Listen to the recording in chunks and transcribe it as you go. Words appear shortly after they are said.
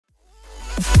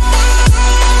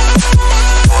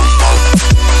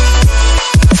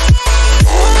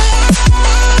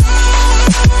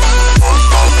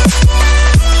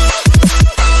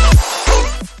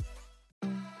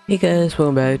Hey guys,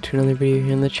 welcome back to another video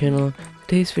here on the channel.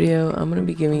 Today's video, I'm going to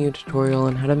be giving you a tutorial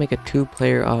on how to make a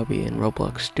 2-player obby in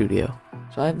Roblox Studio.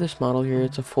 So I have this model here,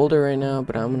 it's a folder right now,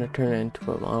 but I'm going to turn it into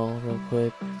a model real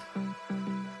quick.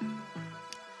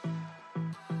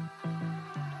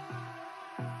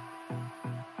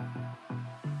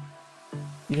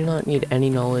 You do not need any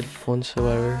knowledge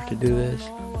whatsoever to do this.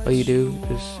 All you do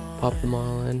is pop the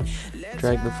model in,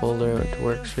 drag the folder onto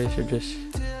workspace, or just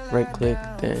right click,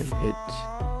 then hit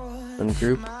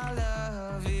ungroup,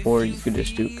 or you could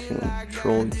just do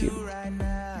Control U.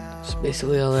 So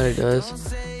basically all that it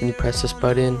does, when you press this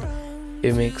button,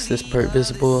 it makes this part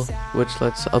visible, which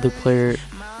lets the other player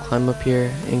climb up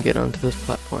here and get onto this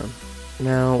platform.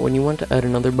 Now when you want to add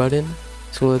another button,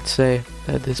 so let's say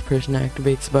that this person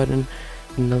activates the button,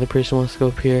 another person wants to go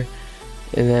up here,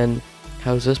 and then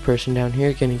how's this person down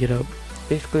here gonna get up?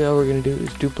 Basically all we're gonna do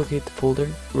is duplicate the folder.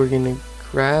 We're gonna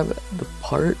grab the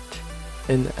part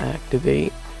and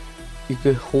activate. You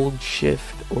could hold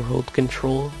shift or hold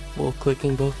control while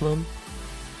clicking both of them,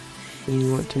 and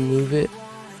you want to move it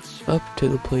up to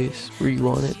the place where you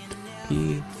want it to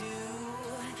be,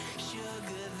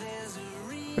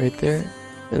 right there.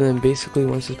 And then basically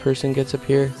once this person gets up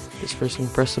here, this person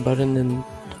can press the button and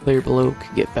the player below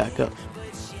could get back up.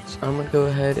 So I'm gonna go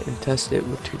ahead and test it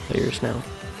with 2 players now.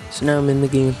 So now I'm in the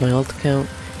game with my alt account.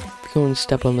 If you go and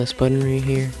step on this button right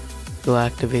here, you'll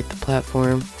activate the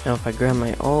platform. Now if I grab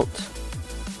my alt,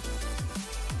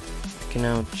 I can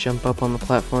now jump up on the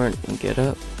platform and get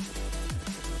up.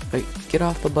 If I get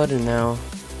off the button now,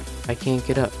 I can't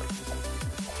get up.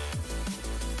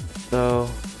 So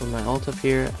with my alt up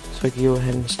here, so I can go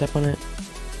ahead and step on it.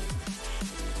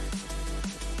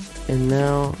 And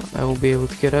now I will be able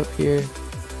to get up here,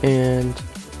 and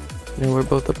now we're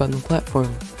both up on the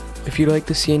platform. If you'd like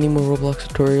to see any more Roblox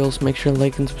tutorials, make sure to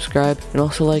like and subscribe, and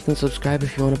also like and subscribe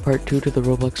if you want a part 2 to the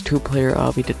Roblox 2-player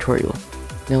obby tutorial.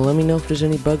 Now let me know if there's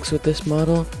any bugs with this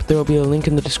model, but there will be a link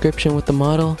in the description with the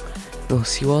model, and I'll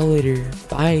see you all later.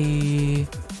 Bye!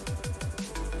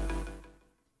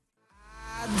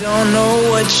 I don't know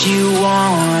what you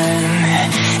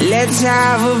want. Let's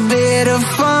have a bit of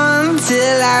fun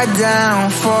till I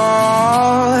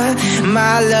downfall.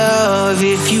 My love,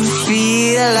 if you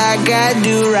feel like I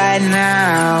do right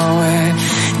now,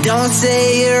 don't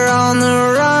say you're on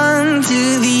the run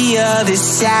to the other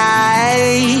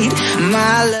side.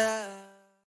 My love.